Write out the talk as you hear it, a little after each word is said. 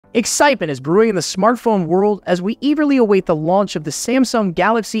Excitement is brewing in the smartphone world as we eagerly await the launch of the Samsung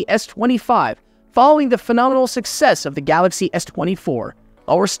Galaxy S25, following the phenomenal success of the Galaxy S24.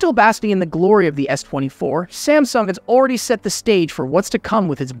 While we're still basking in the glory of the S24, Samsung has already set the stage for what's to come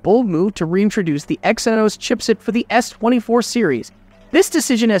with its bold move to reintroduce the Exynos chipset for the S24 series. This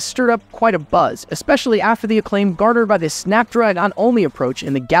decision has stirred up quite a buzz, especially after the acclaim garnered by the Snapdragon-only approach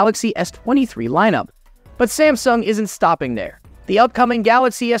in the Galaxy S23 lineup. But Samsung isn't stopping there. The upcoming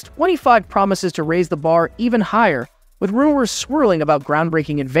Galaxy S25 promises to raise the bar even higher, with rumors swirling about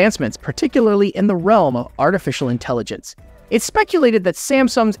groundbreaking advancements, particularly in the realm of artificial intelligence. It's speculated that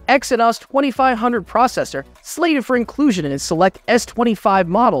Samsung's Exynos 2500 processor, slated for inclusion in its select S25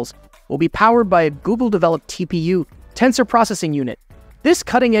 models, will be powered by a Google-developed TPU, Tensor Processing Unit. This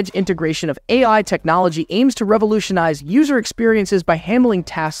cutting-edge integration of AI technology aims to revolutionize user experiences by handling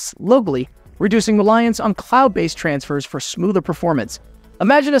tasks locally, reducing reliance on cloud-based transfers for smoother performance.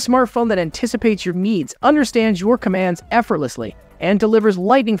 Imagine a smartphone that anticipates your needs, understands your commands effortlessly, and delivers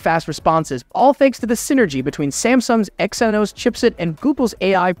lightning-fast responses, all thanks to the synergy between Samsung's Exynos chipset and Google's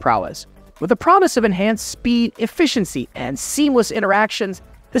AI prowess. With the promise of enhanced speed, efficiency, and seamless interactions,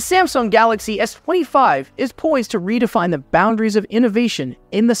 the Samsung Galaxy S25 is poised to redefine the boundaries of innovation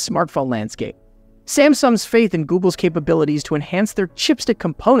in the smartphone landscape. Samsung's faith in Google's capabilities to enhance their chipset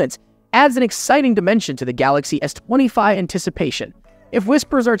components adds an exciting dimension to the Galaxy S25 anticipation. If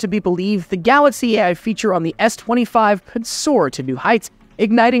whispers are to be believed, the Galaxy AI feature on the S25 could soar to new heights,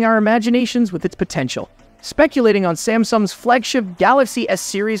 igniting our imaginations with its potential. Speculating on Samsung's flagship Galaxy S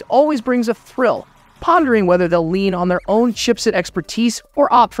series always brings a thrill, pondering whether they'll lean on their own chipset expertise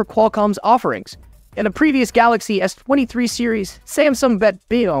or opt for Qualcomm's offerings. In the previous Galaxy S23 series, Samsung bet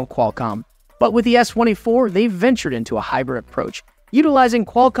big on Qualcomm, but with the S24, they've ventured into a hybrid approach, utilizing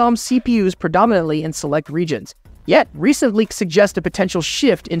Qualcomm CPUs predominantly in select regions. Yet, recent leaks suggest a potential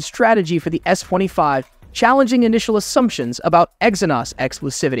shift in strategy for the S25, challenging initial assumptions about Exynos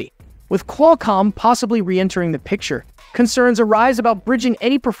exclusivity. With Qualcomm possibly re-entering the picture, concerns arise about bridging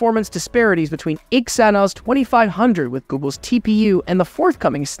any performance disparities between Exynos 2500 with Google's TPU and the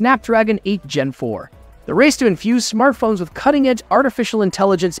forthcoming Snapdragon 8 Gen 4. The race to infuse smartphones with cutting-edge artificial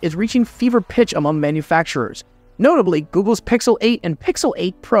intelligence is reaching fever pitch among manufacturers. Notably, Google's Pixel 8 and Pixel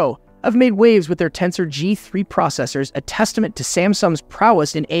 8 Pro have made waves with their Tensor G3 processors, a testament to Samsung's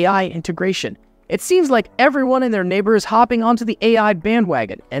prowess in AI integration. It seems like everyone and their neighbor is hopping onto the AI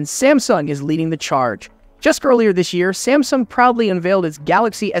bandwagon, and Samsung is leading the charge. Just earlier this year, Samsung proudly unveiled its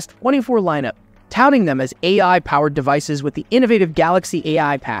Galaxy S24 lineup, touting them as AI-powered devices with the innovative Galaxy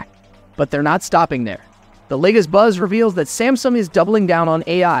AI Pack. But they're not stopping there. The latest buzz reveals that Samsung is doubling down on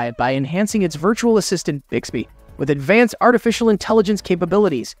AI by enhancing its virtual assistant Bixby with advanced artificial intelligence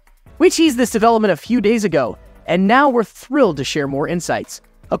capabilities. We teased this development a few days ago, and now we're thrilled to share more insights.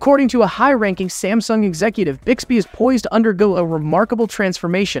 According to a high-ranking Samsung executive, Bixby is poised to undergo a remarkable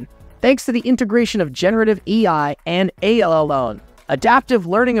transformation thanks to the integration of generative AI and ALLN, Adaptive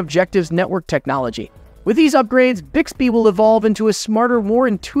Learning Objectives Network technology. With these upgrades, Bixby will evolve into a smarter, more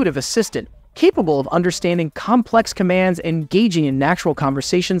intuitive assistant, capable of understanding complex commands and engaging in natural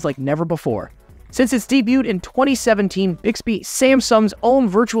conversations like never before. Since its debut in 2017, Bixby, Samsung's own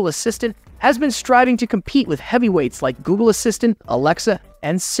virtual assistant, has been striving to compete with heavyweights like Google Assistant, Alexa,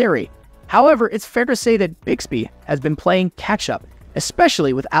 and Siri. However, it's fair to say that Bixby has been playing catch-up,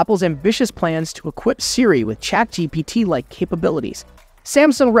 especially with Apple's ambitious plans to equip Siri with ChatGPT-like capabilities.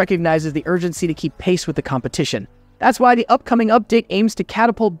 Samsung recognizes the urgency to keep pace with the competition. That's why the upcoming update aims to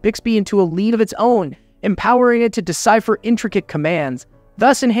catapult Bixby into a league of its own, empowering it to decipher intricate commands,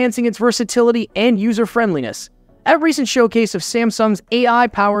 thus enhancing its versatility and user-friendliness. At a recent showcase of Samsung's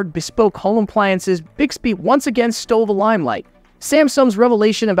AI-powered bespoke home appliances, Bixby once again stole the limelight. Samsung's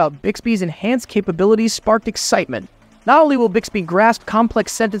revelation about Bixby's enhanced capabilities sparked excitement. Not only will Bixby grasp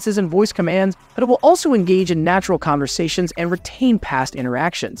complex sentences and voice commands, but it will also engage in natural conversations and retain past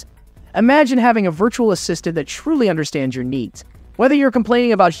interactions. Imagine having a virtual assistant that truly understands your needs. Whether you're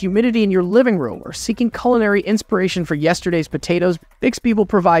complaining about humidity in your living room or seeking culinary inspiration for yesterday's potatoes, Bixby will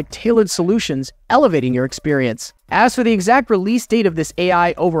provide tailored solutions, elevating your experience. As for the exact release date of this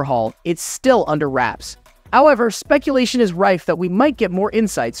AI overhaul, it's still under wraps. However, speculation is rife that we might get more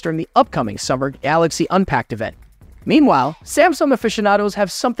insights during the upcoming Summer Galaxy Unpacked event. Meanwhile, Samsung aficionados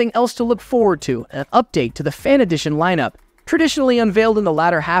have something else to look forward to, an update to the Fan Edition lineup. Traditionally unveiled in the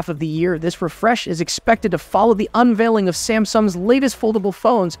latter half of the year, this refresh is expected to follow the unveiling of Samsung's latest foldable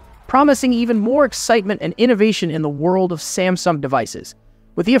phones, promising even more excitement and innovation in the world of Samsung devices.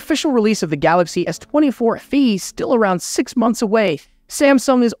 With the official release of the Galaxy S24 FE still around 6 months away,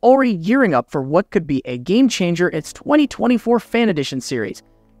 Samsung is already gearing up for what could be a game-changer in its 2024 Fan Edition series.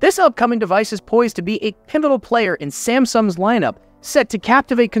 This upcoming device is poised to be a pivotal player in Samsung's lineup, set to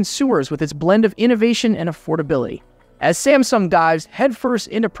captivate consumers with its blend of innovation and affordability. As Samsung dives headfirst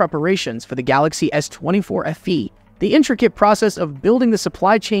into preparations for the Galaxy S24 FE, the intricate process of building the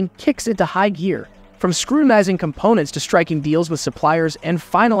supply chain kicks into high gear. From scrutinizing components to striking deals with suppliers and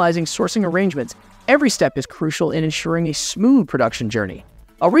finalizing sourcing arrangements, every step is crucial in ensuring a smooth production journey.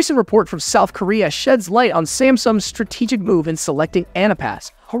 A recent report from South Korea sheds light on Samsung's strategic move in selecting Anapass,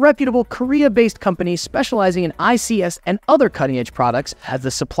 a reputable Korea-based company specializing in ICs and other cutting-edge products, as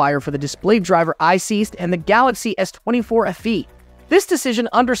the supplier for the display driver ICs and the Galaxy S24 FE. This decision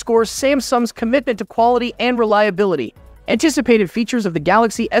underscores Samsung's commitment to quality and reliability. Anticipated features of the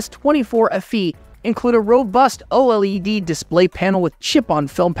Galaxy S24 FE include a robust OLED display panel with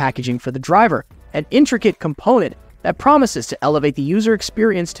chip-on-film packaging for the driver, an intricate component that promises to elevate the user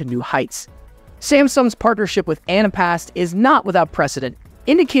experience to new heights. Samsung's partnership with Anapass is not without precedent,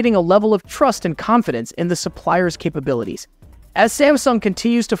 indicating a level of trust and confidence in the supplier's capabilities. As Samsung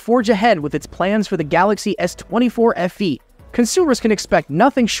continues to forge ahead with its plans for the Galaxy S24 FE, consumers can expect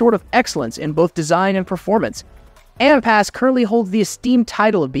nothing short of excellence in both design and performance. Anapass currently holds the esteemed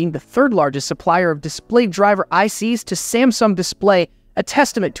title of being the third-largest supplier of display driver ICs to Samsung Display, a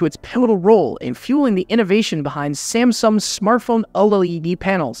testament to its pivotal role in fueling the innovation behind Samsung's smartphone OLED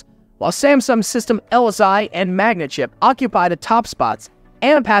panels. While Samsung System LSI and Magnet chip occupy the top spots,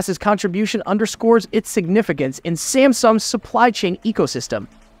 Anapass's contribution underscores its significance in Samsung's supply chain ecosystem.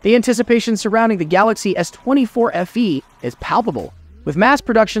 The anticipation surrounding the Galaxy S24 FE is palpable, with mass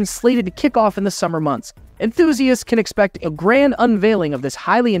production slated to kick off in the summer months. Enthusiasts can expect a grand unveiling of this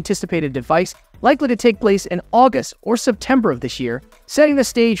highly anticipated device, likely to take place in August or September of this year, setting the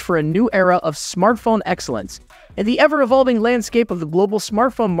stage for a new era of smartphone excellence. In the ever-evolving landscape of the global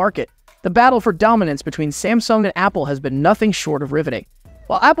smartphone market, the battle for dominance between Samsung and Apple has been nothing short of riveting.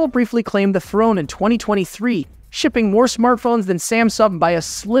 While Apple briefly claimed the throne in 2023, shipping more smartphones than Samsung by a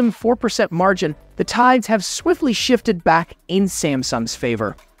slim 4% margin, the tides have swiftly shifted back in Samsung's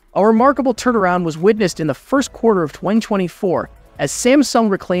favor. A remarkable turnaround was witnessed in the first quarter of 2024, as Samsung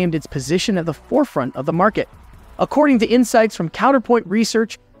reclaimed its position at the forefront of the market. According to insights from Counterpoint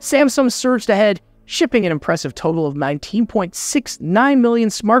Research, Samsung surged ahead, shipping an impressive total of 19.69 million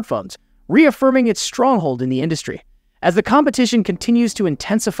smartphones, reaffirming its stronghold in the industry. As the competition continues to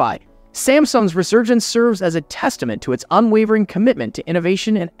intensify, Samsung's resurgence serves as a testament to its unwavering commitment to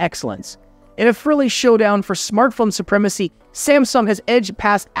innovation and excellence. In a thrilling showdown for smartphone supremacy, Samsung has edged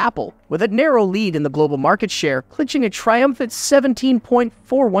past Apple with a narrow lead in the global market share, clinching a triumphant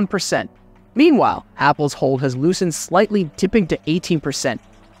 17.41%. Meanwhile, Apple's hold has loosened slightly, dipping to 18%.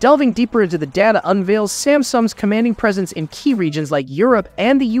 Delving deeper into the data unveils Samsung's commanding presence in key regions like Europe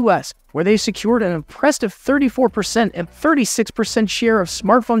and the US, where they secured an impressive 34% and 36% share of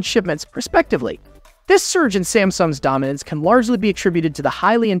smartphone shipments, respectively. This surge in Samsung's dominance can largely be attributed to the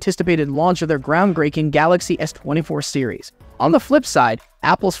highly anticipated launch of their groundbreaking Galaxy S24 series. On the flip side,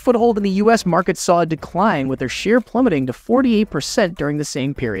 Apple's foothold in the US market saw a decline, with their share plummeting to 48% during the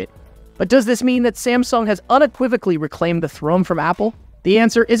same period. But does this mean that Samsung has unequivocally reclaimed the throne from Apple? The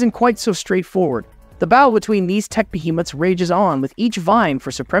answer isn't quite so straightforward. The battle between these tech behemoths rages on, with each vying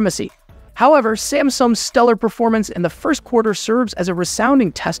for supremacy. However, Samsung's stellar performance in the first quarter serves as a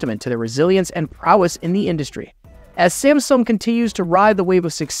resounding testament to their resilience and prowess in the industry. As Samsung continues to ride the wave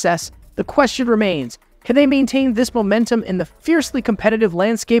of success, the question remains, can they maintain this momentum in the fiercely competitive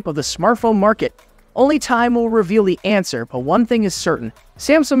landscape of the smartphone market? Only time will reveal the answer, but one thing is certain: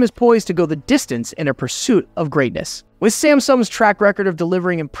 Samsung is poised to go the distance in a pursuit of greatness. With Samsung's track record of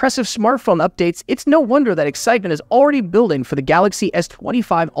delivering impressive smartphone updates, it's no wonder that excitement is already building for the Galaxy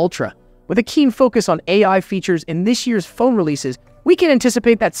S25 Ultra. With a keen focus on AI features in this year's phone releases, we can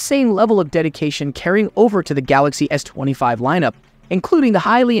anticipate that same level of dedication carrying over to the Galaxy S25 lineup, including the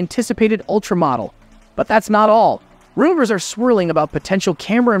highly anticipated Ultra model. But that's not all. Rumors are swirling about potential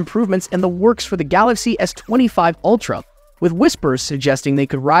camera improvements in the works for the Galaxy S25 Ultra, with whispers suggesting they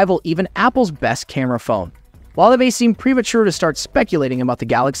could rival even Apple's best camera phone. While it may seem premature to start speculating about the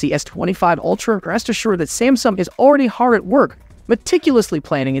Galaxy S25 Ultra, rest assured that Samsung is already hard at work, meticulously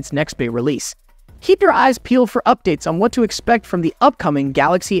planning its next big release. Keep your eyes peeled for updates on what to expect from the upcoming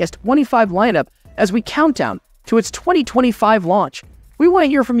Galaxy S25 lineup as we count down to its 2025 launch. We want to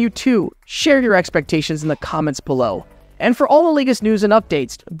hear from you too. Share your expectations in the comments below. And for all the latest news and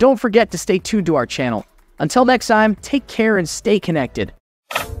updates, don't forget to stay tuned to our channel. Until next time, take care and stay connected.